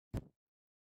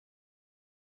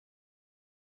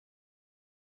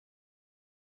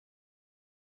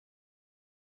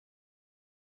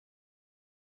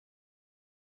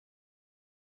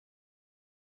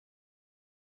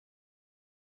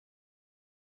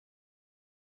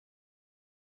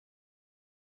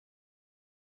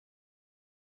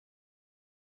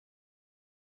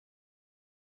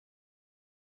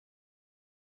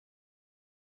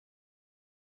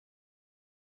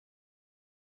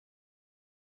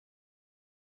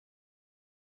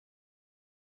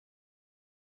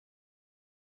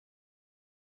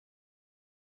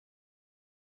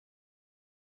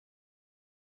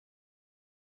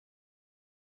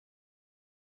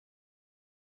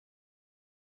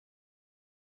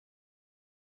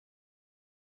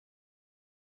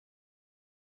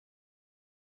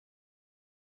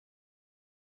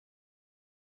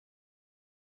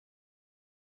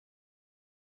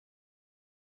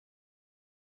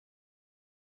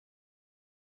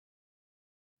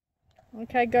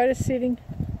Okay, go to sitting.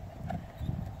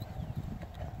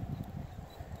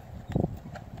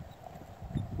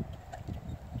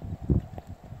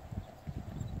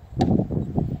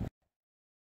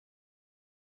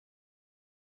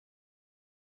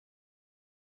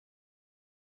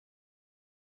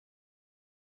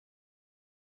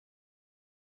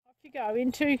 Off you go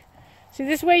into, see,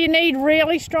 this is where you need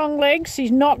really strong legs.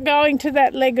 She's not going to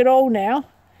that leg at all now.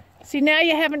 See, now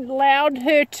you haven't allowed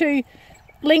her to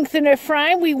lengthen her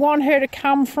frame. We want her to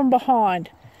come from behind.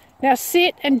 Now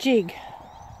sit and jig.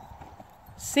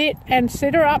 Sit and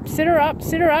sit her up, sit her up,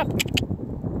 sit her up.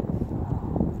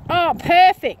 Oh,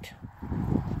 perfect.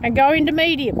 And go into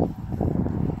medium.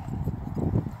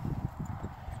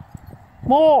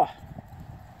 More.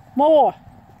 More.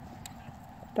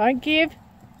 Don't give.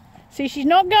 See, she's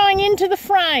not going into the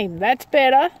frame. That's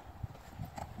better.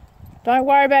 Don't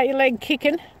worry about your leg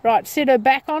kicking. Right, sit her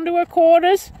back onto her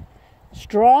quarters.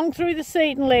 Strong through the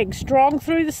seat and leg. Strong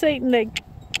through the seat and leg.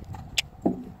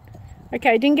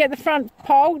 Okay, didn't get the front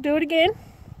pole. Do it again.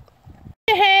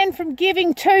 Your hand from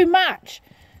giving too much.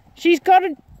 She's got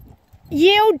to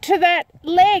yield to that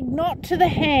leg, not to the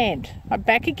hand. Right,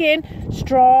 back again.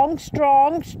 Strong,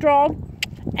 strong, strong.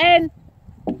 And,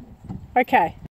 okay.